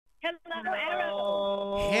Hello,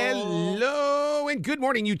 Arrow. Hello, and good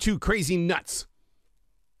morning, you two crazy nuts.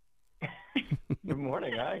 Good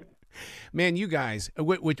morning. Hi. Man, you guys,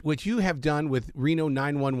 what you have done with Reno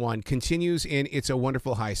 911 continues in It's a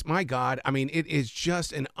Wonderful Heist. My God, I mean, it is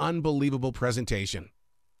just an unbelievable presentation.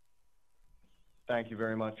 Thank you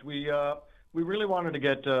very much. We really wanted to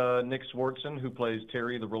get Nick Swardson, who plays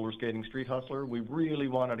Terry, the roller skating street hustler. We really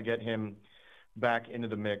wanted to get him back into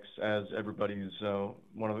the mix as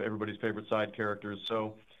one of everybody's favorite side characters.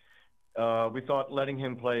 So we thought letting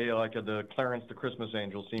him play like the Clarence the Christmas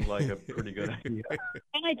Angel seemed like a pretty good idea.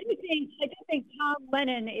 And I do think Tom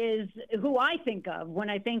Lennon is who I think of when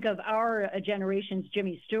I think of our generation's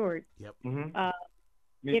Jimmy Stewart. Yep. Mm-hmm.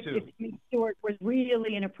 Me If too. Jimmy Stewart was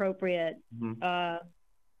really inappropriate, Mm-hmm.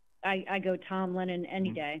 I go Tom Lennon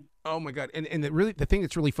any day. Oh my God! And the thing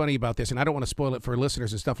that's really funny about this, and I don't want to spoil it for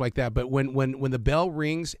listeners and stuff like that, but when the bell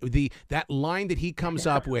rings, that line that he comes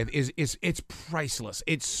up with is it's priceless.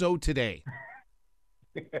 It's so today.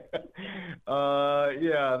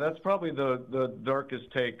 Yeah, that's probably the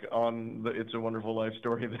darkest take on the It's a Wonderful Life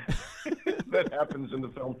story that happens in the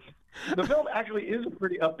film. The film actually is a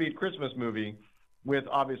pretty upbeat Christmas movie with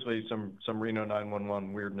obviously some Reno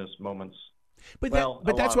 911 weirdness moments. But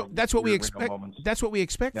that's what we expect. That's what we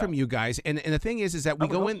expect from you guys. And the thing is that we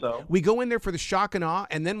go in there for the shock and awe,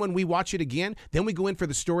 and then when we watch it again, then we go in for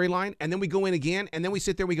the storyline, and then we go in again, and then we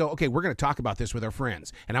sit there and we go, okay, we're going to talk about this with our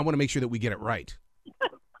friends, and I want to make sure that we get it right.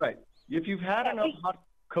 Right. If you've had enough hot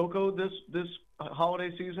cocoa this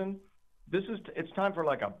holiday season, it's time for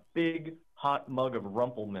like a big hot mug of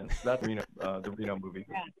Rumpelmints. That's the Reno movie.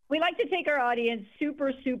 Yeah. We like to take our audience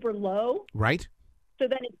super, super low. Right. So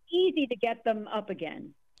then it's easy to get them up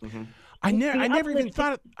again. Mm-hmm. I never even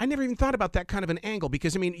thought about that kind of an angle,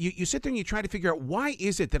 because I mean, you sit there and you try to figure out, why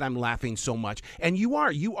is it that I'm laughing so much? And you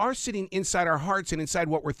are sitting inside our hearts and inside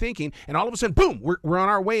what we're thinking, and all of a sudden, boom, we're on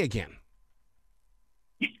our way again.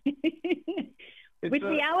 With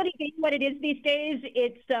reality being what it is these days,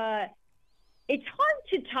 it's hard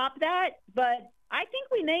to top that, but I think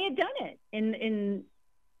we may have done it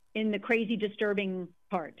in the crazy, disturbing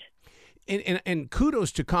part. And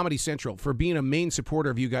kudos to Comedy Central for being a main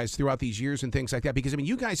supporter of you guys throughout these years and things like that. Because I mean,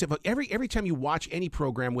 you guys have every time you watch any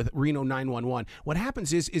program with Reno 911, what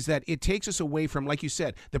happens is that it takes us away from, like you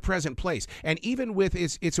said, the present place. And even with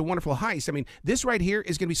It's a Wonderful Heist, I mean, this right here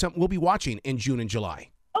is going to be something we'll be watching in June and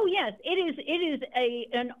July. Oh yes, it is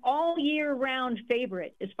an all year round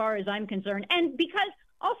favorite as far as I'm concerned. And because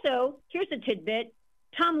also, here's a tidbit.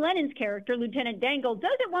 Tom Lennon's character, Lieutenant Dangle,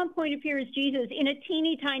 does at one point appear as Jesus in a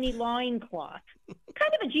teeny tiny loincloth,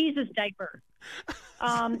 kind of a Jesus diaper.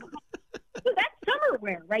 So that's summer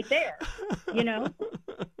wear right there, you know?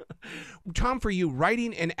 Tom, for you,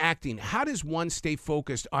 writing and acting, how does one stay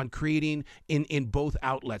focused on creating in both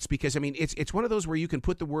outlets? Because, I mean, it's one of those where you can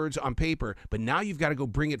put the words on paper, but now you've got to go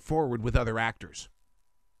bring it forward with other actors.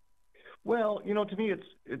 Well, to me,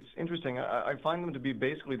 it's interesting. I find them to be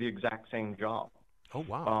basically the exact same job. Oh,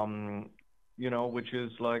 wow. Which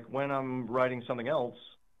is like when I'm writing something else,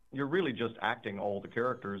 you're really just acting all the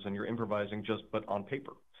characters and you're improvising but on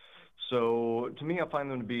paper. So to me, I find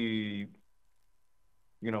them to be,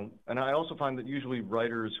 and I also find that usually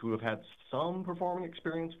writers who have had some performing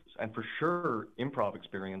experience and for sure improv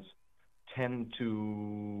experience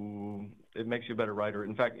it makes you a better writer.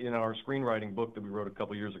 In fact, in our screenwriting book that we wrote a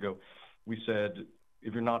couple years ago, we said,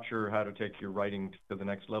 if you're not sure how to take your writing to the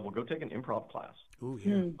next level, go take an improv class. Oh,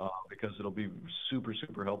 yeah. Because it'll be super,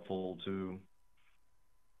 super helpful to,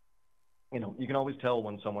 you can always tell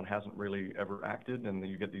when someone hasn't really ever acted, and then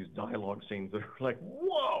you get these dialogue scenes that are like,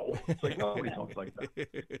 whoa! It's like, nobody talks like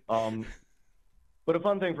that. But a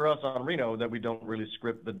fun thing for us on Reno that we don't really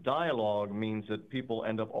script the dialogue means that people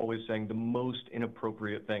end up always saying the most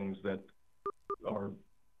inappropriate things that are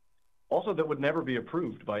also that would never be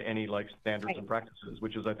approved by any like standards and practices,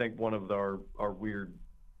 which is, I think, one of our weird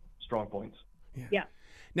strong points. Yeah.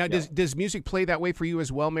 Now, does music play that way for you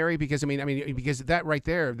as well, Mary? Because because that right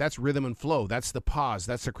there, that's rhythm and flow. That's the pause.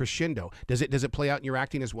 That's the crescendo. Does it play out in your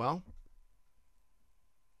acting as well?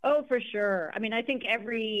 Oh, for sure. I mean, I think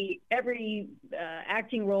every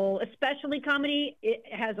acting role, especially comedy, it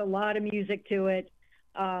has a lot of music to it.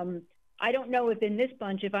 I don't know if in this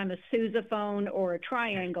bunch if I'm a sousaphone or a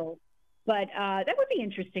triangle. But that would be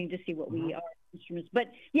interesting to see what we are instruments.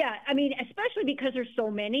 But yeah, I mean, especially because there's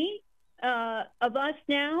so many of us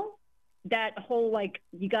now, that whole like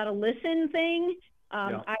you got to listen thing.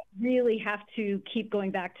 I really have to keep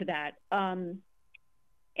going back to that. And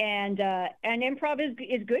improv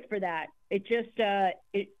is good for that. It just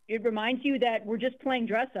it reminds you that we're just playing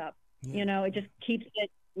dress up. Yeah. It just keeps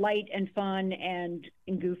it light and fun and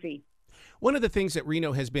goofy. One of the things that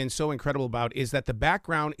Reno has been so incredible about is that the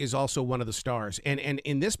background is also one of the stars. And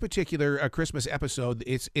in this particular Christmas episode,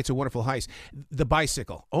 it's a Wonderful Heist. The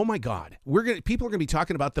bicycle. Oh my God, people are gonna be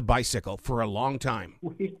talking about the bicycle for a long time.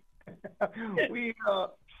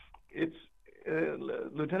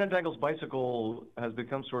 Lieutenant Dangle's bicycle has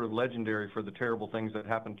become sort of legendary for the terrible things that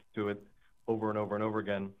happened to it over and over and over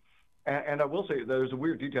again. And I will say there's a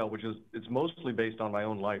weird detail, which is it's mostly based on my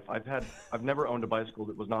own life. I've never owned a bicycle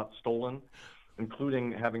that was not stolen,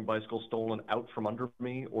 including having bicycles stolen out from under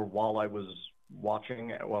me or while I was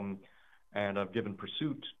watching. And I've given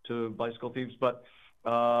pursuit to bicycle thieves. But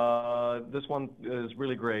this one is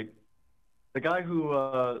really great. The guy who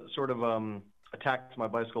sort of attacked my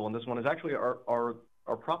bicycle in this one is actually our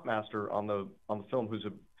prop master on the film, who's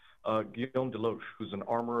Guillaume Deloche, who's an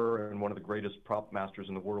armorer and one of the greatest prop masters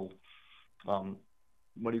in the world.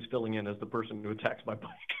 When he's filling in as the person who attacks my bike.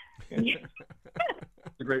 It's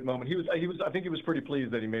a great moment. I think he was pretty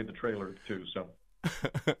pleased that he made the trailer too. So.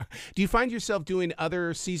 Do you find yourself doing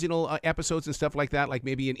other seasonal episodes and stuff like that, like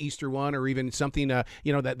maybe an Easter one or even something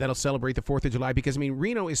that'll celebrate the 4th of July? Because I mean,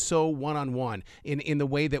 Reno is so one-on-one in the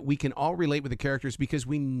way that we can all relate with the characters because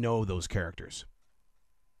we know those characters.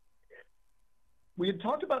 We had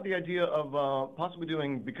talked about the idea of possibly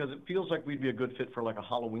doing, because it feels like we'd be a good fit for like a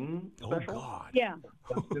Halloween special. Oh God! Yeah.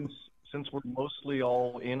 Since we're mostly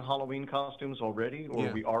all in Halloween costumes already,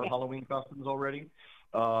 or we are Halloween costumes already,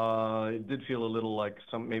 it did feel a little like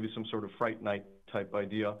maybe some sort of Fright Night type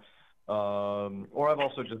idea. Or I've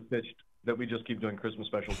also just pitched that we just keep doing Christmas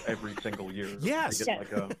specials every single year. Yes. Like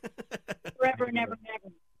Forever, never,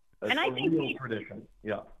 never. And I think real tradition.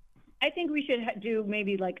 Yeah. I think we should do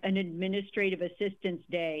maybe like an administrative assistance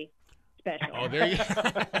day special. Oh, there you go.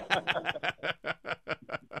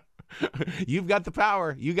 You've got the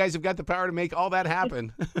power. You guys have got the power to make all that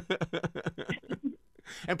happen.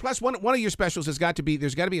 And plus, one of your specials there's got to be a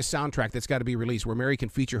soundtrack that's got to be released where Mary can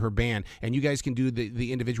feature her band, and you guys can do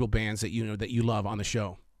the individual bands that you love on the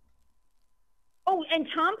show. Oh, and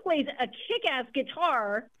Tom plays a kick-ass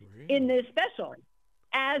guitar in this special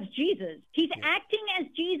as Jesus. He's acting as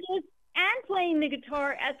Jesus and playing the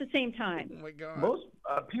guitar at the same time. Oh my God! Most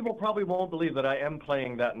people probably won't believe that I am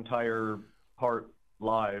playing that entire part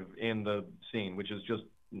live in the scene, which is just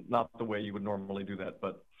not the way you would normally do that,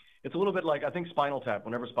 but. It's a little bit like, I think, Spinal Tap.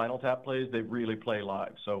 Whenever Spinal Tap plays, they really play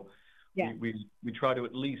live. So we try to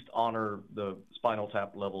at least honor the Spinal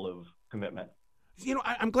Tap level of commitment.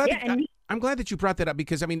 I'm glad I'm glad that you brought that up,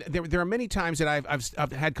 because I mean there are many times that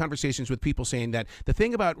I've had conversations with people saying that the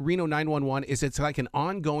thing about Reno 911 is it's like an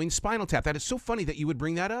ongoing Spinal Tap. That is so funny that you would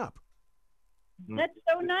bring that up. That's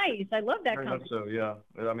so nice. I love that. Very much so. Yeah.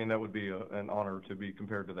 I mean, that would be an honor to be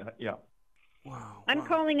compared to that. Yeah. Wow. I'm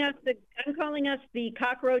calling us the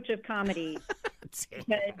cockroach of comedy.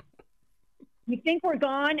 You think we're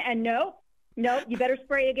gone, and nope, you better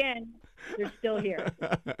spray again. They're still here.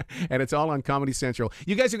 And it's all on Comedy Central.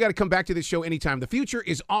 You guys have got to come back to this show anytime. The future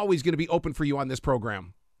is always going to be open for you on this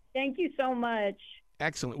program. Thank you so much.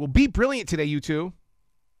 Excellent. Well, be brilliant today, you two.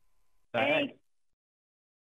 Thanks.